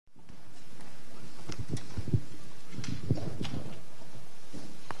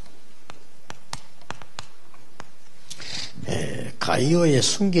가이오의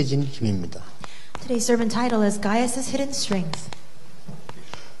숨겨진 힘입니다. Today's sermon title is Gaius' Hidden Strength.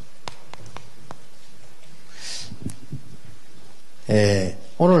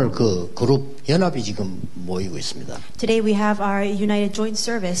 오늘 그 그룹 연합이 지금 모이고 있습니다. Today we have our United Joint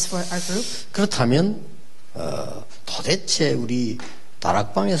Service for our group. 그렇다면 도대체 우리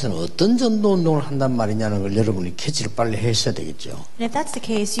다락방에서는 어떤 전도 운동을 한단 말이냐는 걸 여러분이 캐치를 빨리 했어야 되겠죠. And if that's the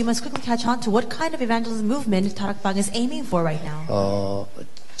case, you must quickly catch on to what kind of evangelism movement Darakbang is aiming for right now.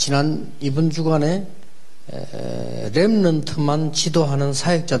 이번 주간에 렘넌트만 지도하는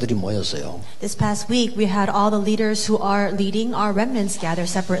사역자들이 모였어요. This past week, we had all the leaders who are leading our remnants gather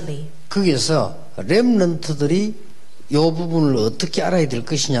separately. 거기에서 렘넌트들이 이 부분을 어떻게 알아야 될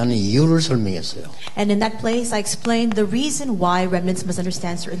것이냐는 이유를 설명했어요. And in that place, I explained the reason why remnants must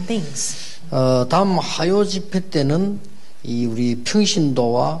understand certain things. 다음 하요 집회 때는 이 우리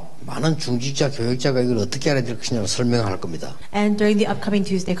평신도와 많은 중직자, 교역자가 이걸 어떻게 알아야 될 것이냐를 설명할 겁니다. And during the upcoming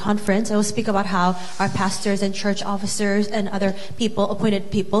Tuesday conference, I will speak about how our pastors and church officers and other people,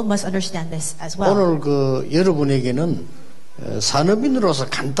 appointed people, must understand this as well. 오늘 여러분에게는 산업인으로서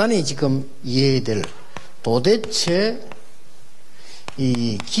간단히 지금 이해해야 될 도대체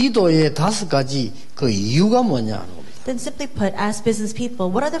이 기도의 5가지 그 이유가 뭐냐 하는 겁니다. Then simply put, as business people,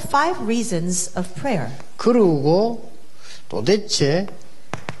 what are the 5 reasons of prayer? 그리고 도대체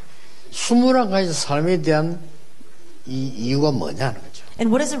 21가지 삶에 대한 이 이유가 뭐냐 하는 거죠. And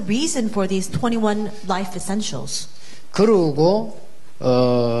what is the reason for these 21 life essentials? 그리고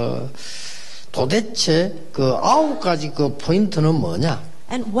도대체 그 9가지 그 포인트는 뭐냐?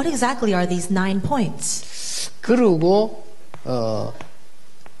 And what exactly are these 9 points? 그리고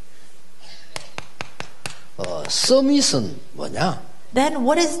서밋은 뭐냐? Then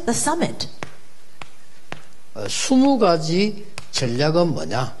what is the summit? 20가지 전략은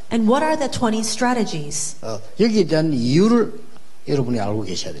뭐냐? And what are the 20 strategies? 여기에 대한 이유를 여러분이 알고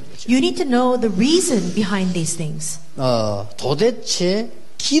계셔야 되는 거죠. You need to know the reason behind these things. 도대체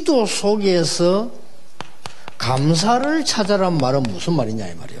기도 속에서 감사를 찾아란 말은 무슨 말이냐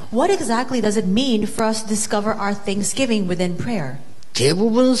이 말이에요. What exactly does it mean for us to discover our thanksgiving within prayer?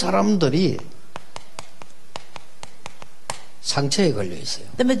 대부분 사람들이 상처에 걸려 있어요.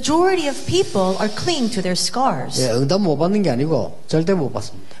 The majority of people are clinging to their scars. 응답 못 받는 게 아니고 절대 못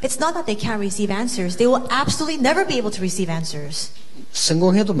받습니다. It's not that they can't receive answers. They will absolutely never be able to receive answers.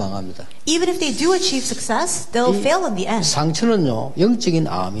 성공해도 망합니다. Even if they do achieve success, they'll fail in the end. 상처는요 영적인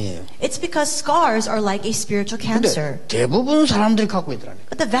암이에요. It's because scars are like a spiritual cancer. 근데 대부분 사람들이 갖고 있더라니까.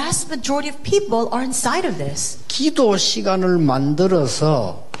 But the vast majority of people are inside of this. 기도 시간을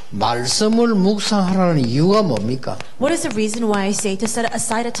만들어서 말씀을 묵상하라는 이유가 뭡니까? What is the reason why I say to set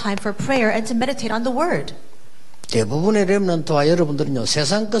aside a time for prayer and to meditate on the Word? 대부분의 렘넌트와 여러분들은요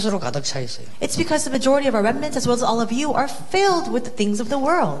세상 것으로 가득 차 있어요. It's because the majority of our remnants as well as all of you are filled with the things of the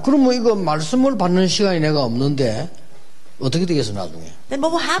world. 그러면 이거 말씀을 받는 시간이 내가 없는데 어떻게 되겠어 나중에? Then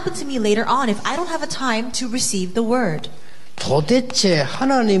what will happen to me later on if I don't have a time to receive the Word? 도대체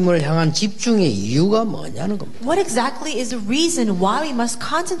하나님을 향한 집중의 이유가 뭐냐는 겁니다. What exactly is the reason why we must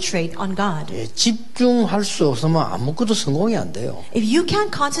concentrate on God? 집중할 수 없으면 아무것도 성공이 안 돼요. If you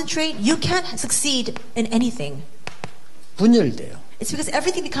can't concentrate, you can't succeed in anything. 분열돼요. It's because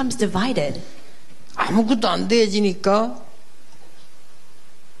everything becomes divided. 아무것도 안 돼지니까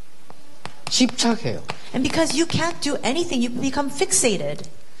집착해요. And because you can't do anything, you become fixated.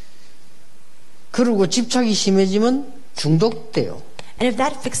 그리고 집착이 심해지면 중독돼요. And if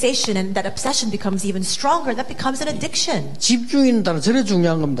that fixation and that obsession becomes even stronger, that becomes an addiction. 집중이 따라 저래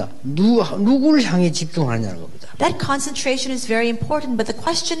중요한 겁니다. 누구를 향해 집중하느냐는 겁니다. That concentration is very important, but the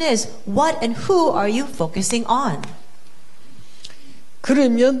question is, what and who are you focusing on?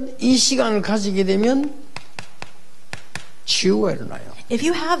 그러면 이 시간을 가지게 되면 치유가 일어나요. If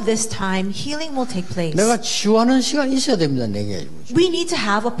you have this time, healing will take place. 내가 치유하는 시간이 있어야 됩니다. 내게. We need to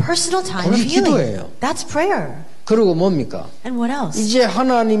have a personal time of 그건 healing. 기도예요. That's prayer. 그리고 뭡니까? And what else? 이제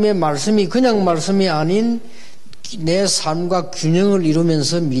하나님의 말씀이 그냥 말씀이 아닌 내 삶과 균형을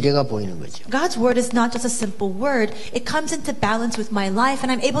이루면서 미래가 보이는 거죠. God's word is not just a simple word. It comes into balance with my life and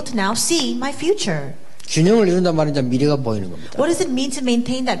I'm able to now see my future. 균형을 이룬단 말은 미래가 보이는 겁니다. What does it mean to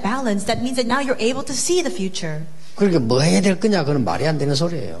maintain that balance? That means that now you're able to see the future. 그러니까 뭐 해야 될 거냐? 그건 말이 안 되는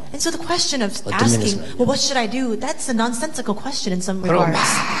소리예요. And so the question of asking, well, what should I do? That's a nonsensical question in some 그리고 regards.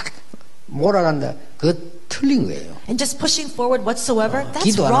 막 몰아간다. 그거 틀린 거예요. And just pushing forward whatsoever, that's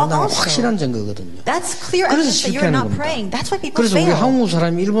기도 안 wrong 한다는 also. 확실한 증거거든요. That's clear 그래서 evidence that you're 실패하는 not 겁니다. praying. That's why people 그래서 우리 fail. 한국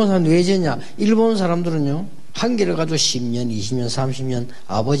사람이 일본 사람 왜 졌냐? 일본 사람들은요 한계를 가지고 10년, 20년, 30년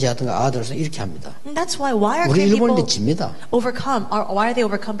아버지 하든가 아들은 이렇게 합니다. And that's why are 우리 Korean people 일본인들 집니다. overcome? Or why are they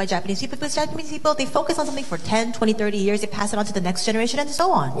overcome by Japanese people? Because Japanese people, they focus on something for 10, 20, 30 years. They pass it on to the next generation and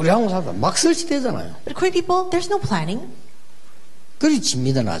so on. 우리 한국 사람들 막 설치되잖아요. But Korean people, there's no planning. 그리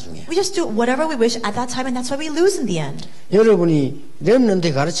집니다 나중에. We just do whatever we wish at that time, and that's why we lose in the end. 여러분이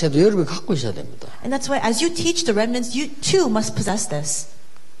렘넌트 가르쳐도 여러분이 갖고 있어야 됩니다. And that's why as you teach the remnants, you too must possess this.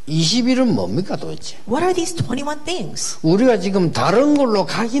 21은 뭡니까 도대체? What are these 21 things? 우리가 지금 다른 걸로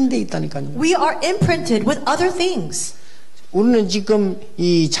각인돼 있다니까요. We are imprinted with other things. 우리는 지금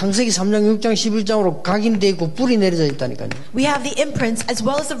이 창세기 3장, 6장, 11장으로 각인돼 있고 뿌리 내려져 있다니까요. We have the imprints as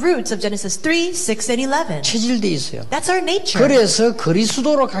well as the roots of Genesis 3, 6, and 11. 체질돼 있어요. That's our nature. 그래서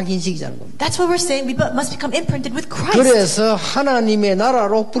그리스도로 각인시키자는 겁니다. That's what we're saying. We must become imprinted with Christ. 그래서 하나님의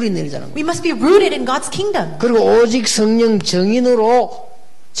나라로 뿌리 내리자는 We 겁니다. must be rooted in God's kingdom. 그리고 오직 성령 정인으로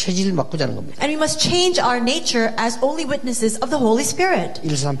체질을 바꾸자는 겁니다. And we must change our nature as only witnesses of the Holy Spirit.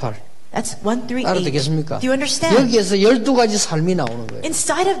 138. That's 1, 3, 8. 알아듣겠습니까? Do you understand? 여기에서 12가지 삶이 나오는 거예요.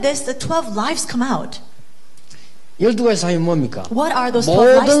 Inside of this, the 12 lives come out. 12가지 삶이 뭡니까? What are those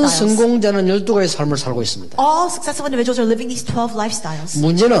 12 모든 lifestyles? 성공자는 12가지 삶을 살고 있습니다. All successful individuals are living these 12 lifestyles.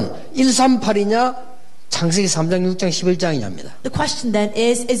 문제는 138이냐 창세기 3장, 6장, 11장이냐입니다. The question then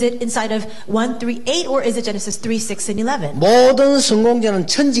is it inside of 1, 3, 8 or is it Genesis 3, 6, and 11? 모든 성공자는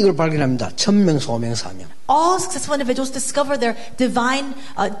천직을 발견합니다. 천명, 소명, 사명. All successful individuals discover their divine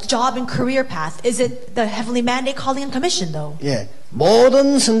job and career path. Is it the heavenly mandate, calling, and commission though? 예,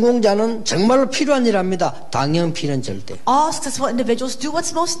 모든 성공자는 정말로 필요한 일 합니다. 당연, 필연, 절대. All successful individuals do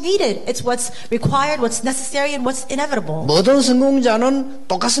what's most needed. It's what's required, what's necessary, and what's inevitable. 모든 성공자는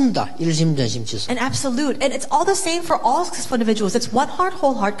똑같습니다. 일심, 전심, 치성. And absolute. And it's all the same for all successful individuals. It's one heart,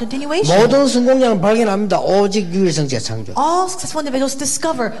 whole heart continuation. 모든 성공자는 발견합니다. 오직 유일성 재창조. All successful individuals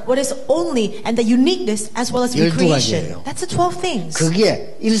discover what is only and the uniqueness as well as recreation. 12가지예요. That's the 12 things.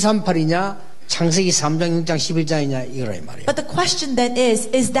 그게 138이냐 창세기 3장, 6장, 11장이냐 이거라 이 말이에요. But the question then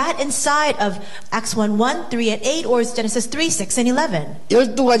is that inside of Acts 1, 1, 3, and 8 or is Genesis 3, 6, and 11?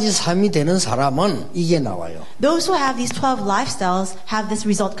 12가지 삶이 되는 사람은 이게 나와요. Those who have these 12 lifestyles have this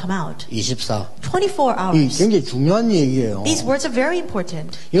result come out. 24. 24 이 hours. 굉장히 중요한 얘기예요. These words are very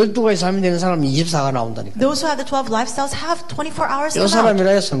important. 12가지 삶이 되는 사람은 24가 나온다니까. Those who have the 12 lifestyles have 24 hours 이 come out.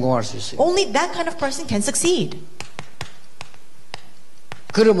 사람이라야 성공할 수 있어요. Only that kind of person can succeed.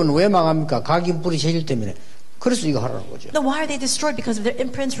 그러면 왜 망합니까? 각인 뿌리 체질 때문에. 그래서 이거 하라는 거죠. Then why are they destroyed? Because of their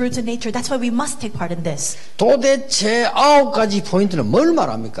imprints, roots, and nature. That's why we must take part in this. 도대체 9가지 포인트는 뭘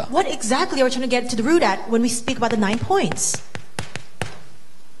말합니까? What exactly are we trying to get to the root at when we speak about the 9 points?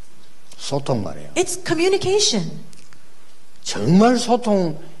 소통 말이에요. It's communication. 정말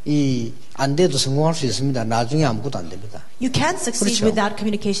소통이 안 돼도 성공할 수 있습니다. 나중에 아무것도 안 됩니다. You can't succeed 그렇죠. without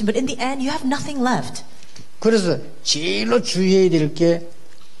communication, but in the end, you have nothing left. 그래서 제일로 주의해야 될 게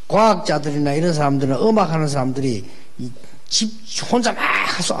과학자들이나 이런 사람들은 음악하는 사람들이 집 혼자 막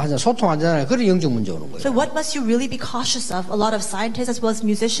소통하잖아요. 그래 영적 문제 오는 거예요. So what must you really be cautious of? A lot of scientists as well as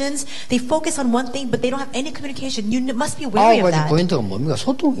musicians, they focus on one thing, but they don't have any communication. You must be wary of 9가지 that. 포인트가 뭡니까?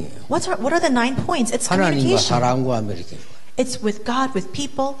 소통이에요. What are the 9 points? It's 하나님과 communication. 사람과 이렇게. It's with God, with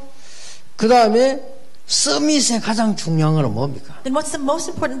people. 그 다음에 서밋의 가장 중요한 건 뭡니까? Then what's the most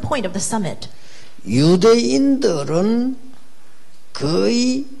important point of the summit? 유대인들은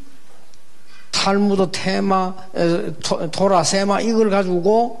거의 탈무드 테마, 토라, 세마 이걸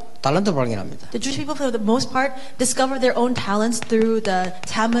가지고 달란트 발견합니다. The Jewish people, for the most part, discover their own talents through the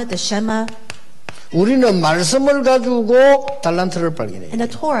Talmud, the Shema, 우리는 말씀을 가지고 달란트를 발견해요. and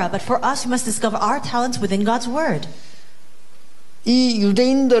the Torah. But for us, we must discover our talents within God's Word. 이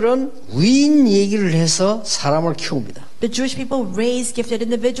유대인들은 위인 얘기를 해서 사람을 키웁니다. The Jewish people raise gifted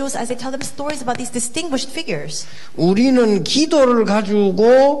individuals as they tell them stories about these distinguished figures. 우리는 기도를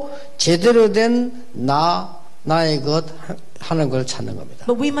가지고 제대로 된 나의 것 하는 걸 찾는 겁니다.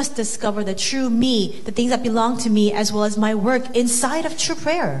 But we must discover the true me, the things that belong to me, as well as my work inside of true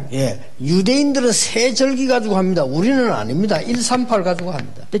prayer. 예, 유대인들은 세 절기 가지고 합니다. 우리는 아닙니다. 138 가지고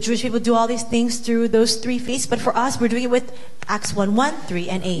합니다. The Jewish people do all these things through those 3 feasts, but for us, we're doing it with Acts 1, 1, 3,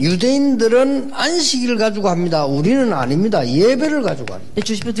 and 8. 유대인들은 안식일을 가지고 합니다. 우리는 아닙니다. 예배를 가지고 합니다. The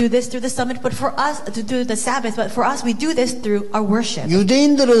Jewish people do this through the summit, but for us, to do the Sabbath, but for us, we do this through our worship.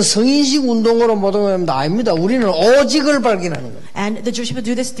 유대인들은 성인식 운동으로 모든 겁니다. 아닙니다. 우리는 오직을 발견합니다. 확인하는 겁니다. And the Jewish people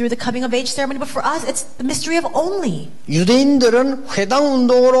do this through the coming of age ceremony, but for us, it's the mystery of only. 유대인들은 회당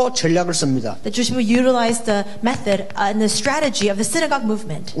운동으로 전략을 씁니다. The Jewish people utilize the method and the strategy of the synagogue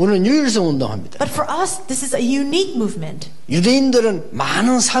movement. 우리는 유일성 운동합니다. But for us, this is a unique movement. 유대인들은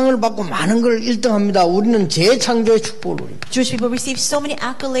많은 상을 받고 많은 걸 1등합니다. 우리는 재창조의 축복을 누립니다. Jewish people receive so many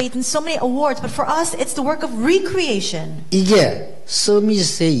accolades and so many awards, but for us, it's the work of recreation. 이게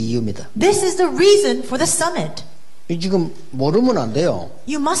서밋의 이유입니다. This is the reason for the summit. 지금 모르면 안 돼요.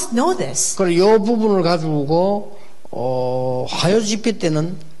 You must know this. 그래서 이 부분을 가지고 화요 집회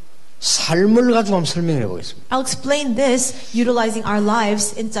때는 삶을 가지고 한번 설명해 보겠습니다. I'll explain this utilizing our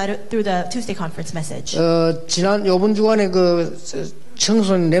lives through the Tuesday conference message. 이번 주간에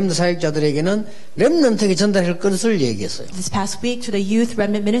청소년 렘넌트 사역자들에게는 렘넌트에게 전달할 것을 얘기했어요. This past week to the youth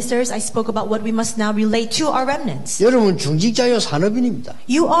remnant ministers, I spoke about what we must now relate to our remnants. 여러분 중직자요 산업인입니다.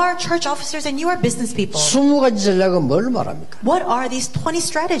 You are church officers and you are business people. 20가지 전략은 뭘 말합니까? What are these 20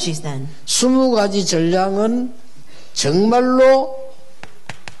 strategies then? 20가지 전략은 정말로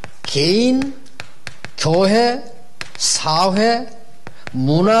개인, 교회, 사회,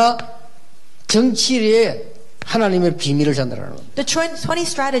 문화, 정치에 하나님의 비밀을 전달하는 겁니다. The 20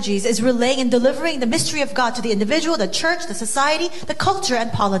 strategies is relaying and delivering the mystery of God to the individual, the church, the society, the culture,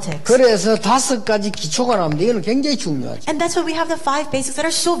 and politics. 그래서 5가지 기초가 나옵니다. 이건 굉장히 중요하죠. And that's why we have the 5 basics that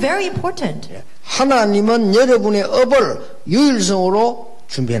are so very important. 하나님은 여러분의 업을 유일성으로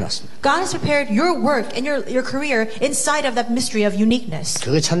준비해놨습니다. God has prepared your work and your career inside of that mystery of uniqueness.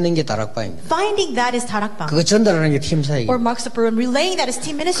 그거 찾는 게 다락방입니다. Finding that is tarakbang. 그거 전달하는 게 팀사역입니다. Or Mark Supper, relaying that is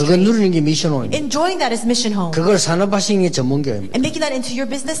team ministry. 그거 누리는 게 미션홈입니다. Enjoying that is mission home. 그걸 산업화시키는 게 전문교회입니다. And making that into your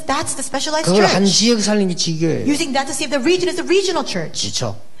business, that's the specialized 그걸 church. 한 지역 살리는 게 지교예요. Using that to save the region is the regional church.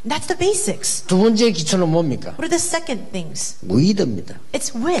 기초. That's the basics. 두 번째 기초는 뭡니까? What are the second things? 위드입니다.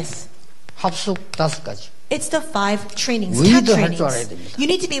 It's with. 합숙 5가지. It's the 5 trainings, with tab 할 줄 알아야 trainings. 됩니다. You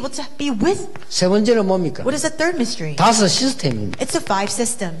need to be able to be with. 세 번째는 뭡니까? What is the third mystery? 5 시스템입니다. It's the 5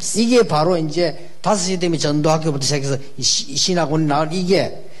 systems. 이게 바로 이제 5 시스템이 전도학교부터 시작해서 신학원이 나올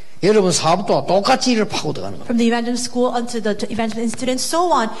이게 여러분 사업도 똑같이 일을 파고 들어가는 겁니다. From the evangelism school unto the evangelism institute and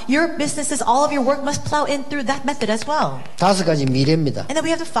so on, your businesses, all of your work must plow in through that method as well. 5가지 미래입니다. And then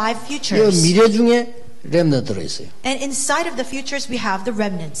we have the 5 이 futures. 미래 중에 렘넌트 들어있어요. And inside of the futures, we have the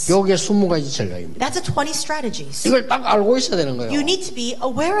remnants. 요게 20가지 전략입니다. That's the 20 strategies. 이걸 딱 알고 있어야 되는 거예요. You need to be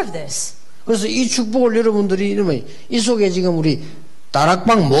aware of this. 그래서 이 축복을 여러분들이 이러면 이 속에 지금 우리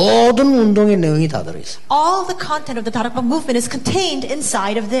다락방 모든 운동의 내용이 다 들어있어요. All the content of the Tarakbang movement is contained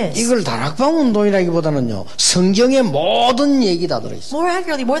inside of this. 이걸 다락방 운동이라기보다는요, 성경의 모든 얘기 다 들어있어요. More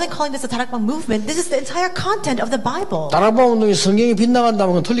accurately, more than calling this the Tarakbang movement, this is the entire content of the Bible. 다락방 운동이 성경이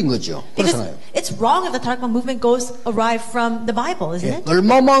빗나간다면 그건 틀린 거죠. Because 그렇잖아요. it's wrong if the Tarakbang movement goes arrive from the Bible, isn't it?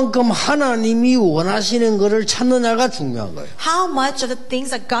 얼마만큼 하나님이 원하시는 것을 찾느냐가 중요한 거예요. How much of the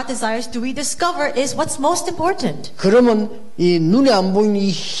things that God desires do we discover is what's most important. 그러면 이 눈에 안 보이는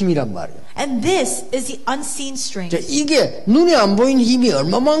이 힘이란 말이에요. And this is the unseen strength. 이게 눈에 안 보이는 힘이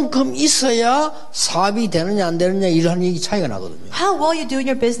얼마만큼 있어야 사업이 되느냐 안 되느냐 이런 얘기 차이가 나거든요. How well you do in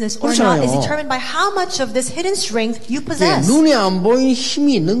your business or 그렇잖아요. not is determined by how much of this hidden strength you possess. 눈에 안 보이는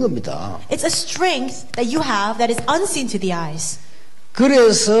힘이 있는 겁니다. It's a strength that you have that is unseen to the eyes.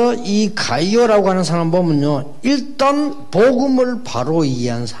 그래서 이 가이오라고 하는 사람 보면요, 일단 복음을 바로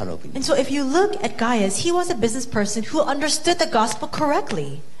이해한 산업입니다. And so if you look at Gaius, he was a business person who understood the gospel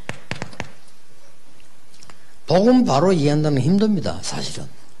correctly. 복음 바로 이해한다는 힘듭니다, 사실은.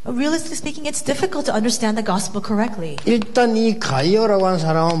 Realistically speaking, it's difficult to understand the gospel correctly. 일단 이 가이오라고 하는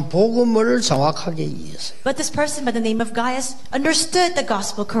사람은 복음을 정확하게 이해했어요. But this person by the name of Gaius understood the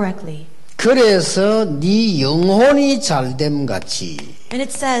gospel correctly. 그래서 네 영혼이 잘됨 같이 And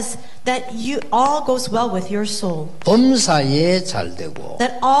it says that you all goes well with your soul. 범사에 잘되고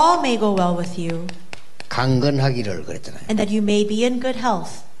That all may go well with you. 강건하기를 그랬잖아요. And that you may be in good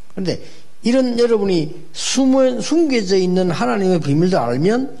health. 그런데 이런 여러분이 숨겨져 있는 하나님의 비밀도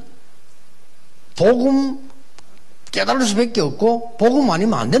알면 복음 깨달을 수밖에 없고 복음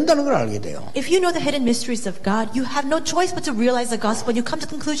아니면 안 된다는 걸 알게 돼요. If you know the hidden mysteries of God, you have no choice but to realize the gospel. And you come to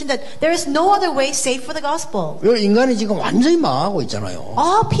the conclusion that there is no other way save for the gospel. 인간이 지금 완전히 망하고 있잖아요.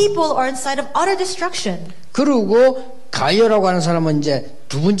 All people are inside of utter destruction. 그리고 가이오라고 하는 사람은 이제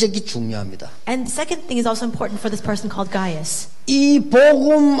두 번째 게 중요합니다. And the second thing is also important for this person called Gaius. 이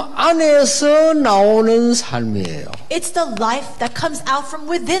복음 안에서 나오는 삶이에요. It's the life that comes out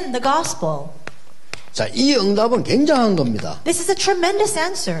from within the gospel. 자, 이 응답은 굉장한 겁니다. This is a tremendous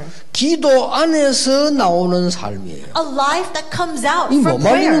answer. 기도 안에서 나오는 삶이에요. A life that comes out 이 못 from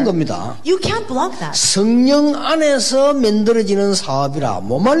말리는 prayer. 겁니다. You can't block that. 성령 안에서 만들어지는 사업이라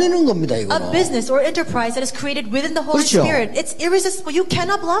못 말리는 겁니다. A 이거는. business or enterprise that is created within the Holy 그렇죠. Spirit. It's irresistible. You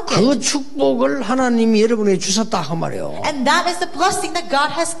cannot block it. 그 축복을 하나님이 여러분에게 주셨다 그 말이에요. And that is the blessing that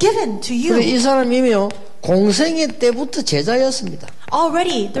God has given to 그래서 you. 이 사람이요 공생애 때부터 제자였습니다.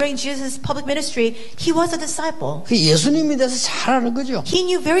 Already during Jesus' public ministry, he was a disciple. 그 예수님에 대해서 잘 아는 거죠. He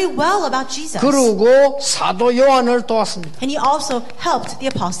knew very well about Jesus. 그리고 사도 요한을 도왔습니다. And he also helped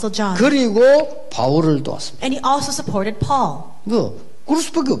the Apostle John. 그리고 바울을 도왔습니다. And he also supported Paul. 그럴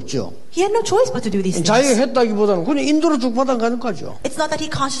수밖에 없죠. He had no choice but to do these things. 자기가 했다기보다는 그냥 인도로 주고받아 가는 거죠. It's not that he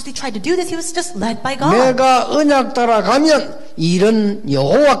consciously tried to do this. He was just led by God. 내가 언약 따라가면 이런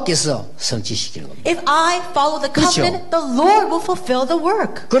여호와께서 성취시키는 겁니다. If I follow the covenant, the Lord will fulfill the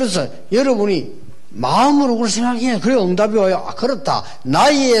work. 그래서 여러분이 마음으로 그걸 생각해야 그래 응답이 와요. 아, 그렇다.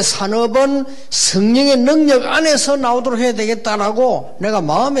 나의 산업은 성령의 능력 안에서 나오도록 해야 되겠다라고 내가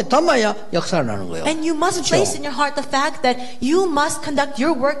마음에 담아야 역사를 하는 거예요. And you must place in your heart the fact that you must conduct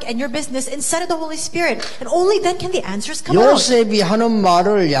your work and your business inside of the Holy Spirit. And only then can the answers come out. 요셉이 하는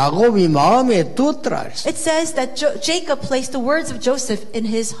말을 야곱이 마음에 두었더라 그랬어요. It says that Jacob placed the words of Joseph in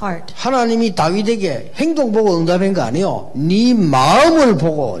his heart. 하나님이 다윗에게 행동 보고 응답한 거 아니에요. 네 마음을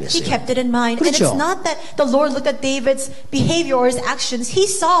보고 He 그랬어요. kept it in mind. 그렇죠. And it's not that the Lord looked at David's behavior or his actions. He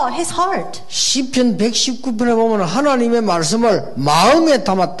saw his heart. 시편 119편에 보면 하나님의 말씀을 마음에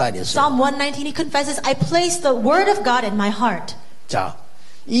담았다 이랬어요. Psalm 119, he confesses, I place the word of God in my heart. 자,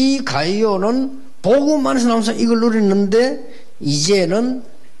 이 가이오는 복음 안에서 나오면서 이걸 누리는데 이제는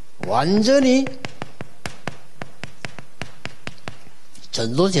완전히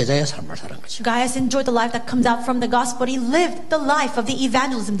전도 제자의 삶을 사는 거죠. Gaius enjoyed the life that comes out from the gospel. He lived the life of the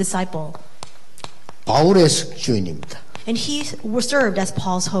evangelism disciple. 바울의 숙주인입니다. And he served as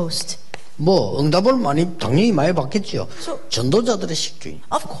Paul's host. 응답을 당연히 많이 받겠죠. So- 전도자들의 식주인.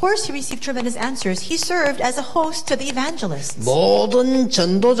 Of course, he received tremendous answers. He served as a host to the evangelists. 모든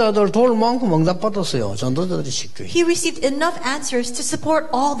전도자들 도울 만큼 응답받았어요. 전도자들의 식주인. He received enough answers to support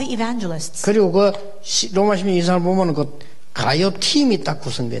all the evangelists. 그리고 로마 12장 2장을 보면 가요 팀이 딱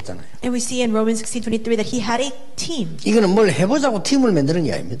구성됐잖아요. And we see in Romans 16:23 that he had a team. 이거는 뭘 해보자고 팀을 만드는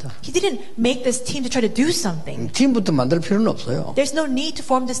게 아닙니다. He didn't make this team to try to do something. 팀부터 만들 필요는 없어요. There's no need to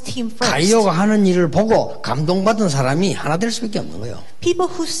form this team first. 가이오가 하는 일을 보고 감동받은 사람이 하나 될 수밖에 없는 거예요. People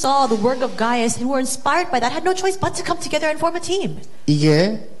who saw the work of Gaius and were inspired by that had no choice but to come together and form a team.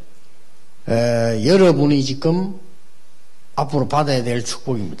 이게 여러분이 지금 앞으로 받아야 될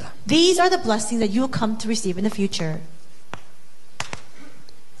축복입니다. These are the blessings that you will come to receive in the future.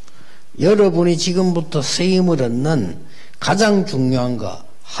 여러분이 지금부터 쓰임을 얻는 가장 중요한 거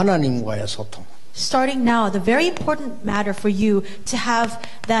하나님과의 소통. Starting now, the very important matter for you to have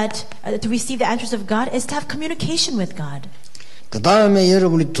that, to receive the answers of God is to have communication with God. 그 다음에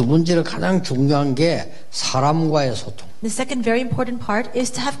여러분이 두 번째로 가장 중요한 게 사람과의 소통. The second very important part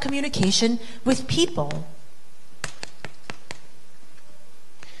is to have communication with people.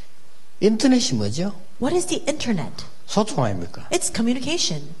 인터넷이 뭐죠? What is the internet? 소통 아닙니까? It's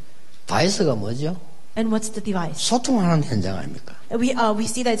communication. 바이스가 뭐죠? And what's the device? 소통하는 현장 아닙니까? We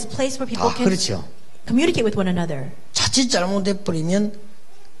see that it's a place where people can 그렇죠. communicate with one another. 자칫 잘못돼 버리면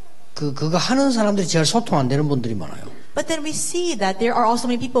그거 하는 사람들이 제일 소통 안 되는 분들이 많아요. But then we see that there are also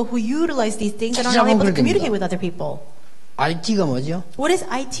many people who utilize these things and are not able to communicate with other people. IT가 뭐죠? What is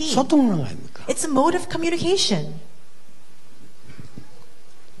IT? 소통하는 거 아닙니까? It's a mode of communication.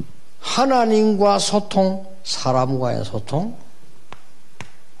 하나님과 소통, 사람과의 소통,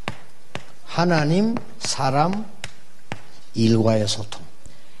 하나님, 사람, 일과의 소통.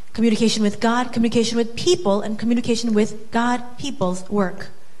 Communication with God, communication with people, and communication with God, people's work.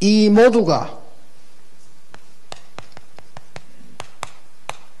 이 모두가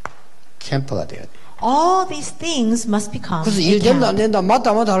캠프가 돼야 돼요. All these things must become 그래서 a 일 된다 안 camp. 된다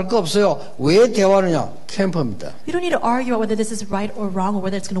맞다 할 거 없어요. 왜 대화하느냐? 캠프입니다. We don't need to argue about whether this is right or wrong or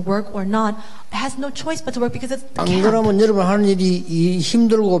whether it's going to work or not. It has no choice but to work because it's the 안 camp. 그러면 여러분 하는 일이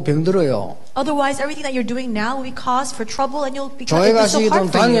힘들고 병들어요. Otherwise, everything that you're doing now will be cause for trouble and you'll become 교회 it's so 가시기도 hard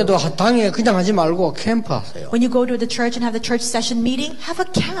for you. 당에 그냥 하지 말고 캠프 하세요. When you go to the church and have the church session meeting, have a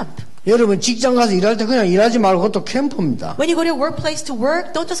camp. 여러분 직장 가서 일할 때 그냥 일하지 말고 그것도 캠프입니다. When you go to your workplace to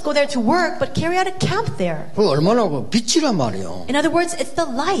work, don't just go there to work, but carry out a camp there. 그 얼마나 빛이란 말이에요. In other words, it's the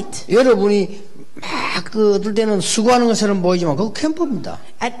light. 여러분이 막 어떨 때는 수고하는 것처럼 보이지만 그거 캠프입니다.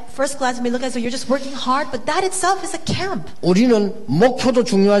 At first glance, it may look as though you're just working hard, but that itself is a camp. 우리는 목표도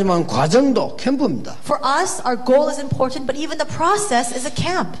중요하지만 과정도 캠프입니다. For us, our goal is important, but even the process is a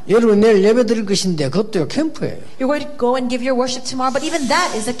camp. 여러분 내일 예배 드릴 것인데 그것도요 캠프예요. You're going to go and give your worship tomorrow, but even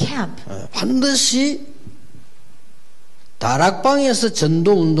that is a camp. 반드시 다락방에서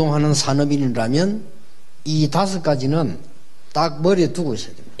전도 운동하는 산업인이라면 이 5가지는 딱 머리에 두고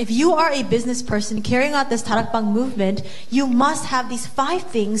있어야 됩니다. If you are a business person carrying out this 다락방 movement, you must have these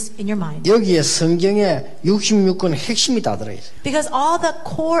 5 things in your mind. 여기에 성경에 66권 핵심이 다 들어있어요. Because all the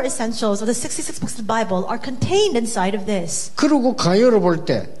core essentials of the 66 books of the Bible are contained inside of this. 그리고 가요를 볼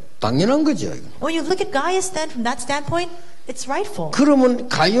때 당연한 거죠. When you look at Gaius then from that standpoint, it's rightful. 그러면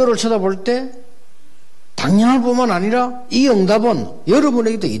가요를 쳐다볼 때 당연할 뿐만 아니라 이 응답은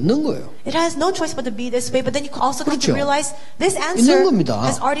여러분에게도 있는 거예요. It has no choice but to be this way, but then you also come 그렇죠. to realize this 있는 answer 겁니다.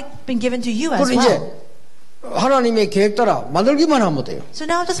 has already been given to you as 그리고 well. 이제 하나님의 계획 따라 만들기만 하면 돼요. So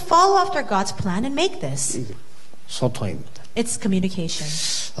now just follow after God's plan and make this. 이게 소통입니다. It's communication.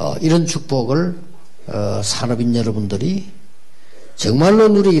 이런 축복을 산업인 여러분들이 정말로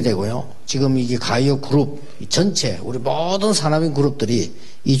누리게 되고요. 지금 이게 가요 그룹 전체 우리 모든 산업인 그룹들이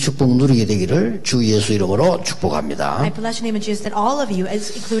이 축복 누리게 되기를 주 예수 이름으로 축복합니다. I bless your name in Jesus that all of you,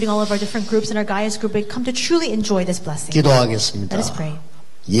 as including all of our different groups in our Gaius group, will come to truly enjoy this blessing. 기도하겠습니다. Let us pray.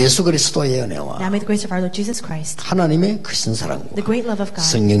 예수 그리스도의 은혜와 Now may the grace of our Lord Jesus Christ, 하나님의 크신 사랑과 the great love of God,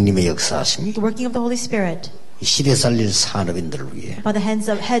 성령님의 역사하심이 the working of the Holy Spirit, 이 시대 살릴 산업인들을 위해 by the heads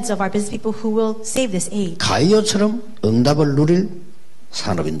of our business people who will save this age, 가이오처럼 응답을 누릴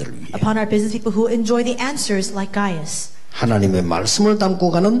산업인들을 위해 upon our business people who enjoy the answers like Gaius, 하나님의 말씀을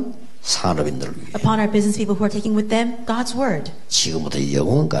담고 가는 산업인들을 위해 upon our business people who are taking with them God's word, 지금부터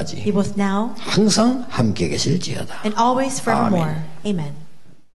영원까지 be both now 항상 함께 계실지어다. and always forevermore. 아멘. Amen.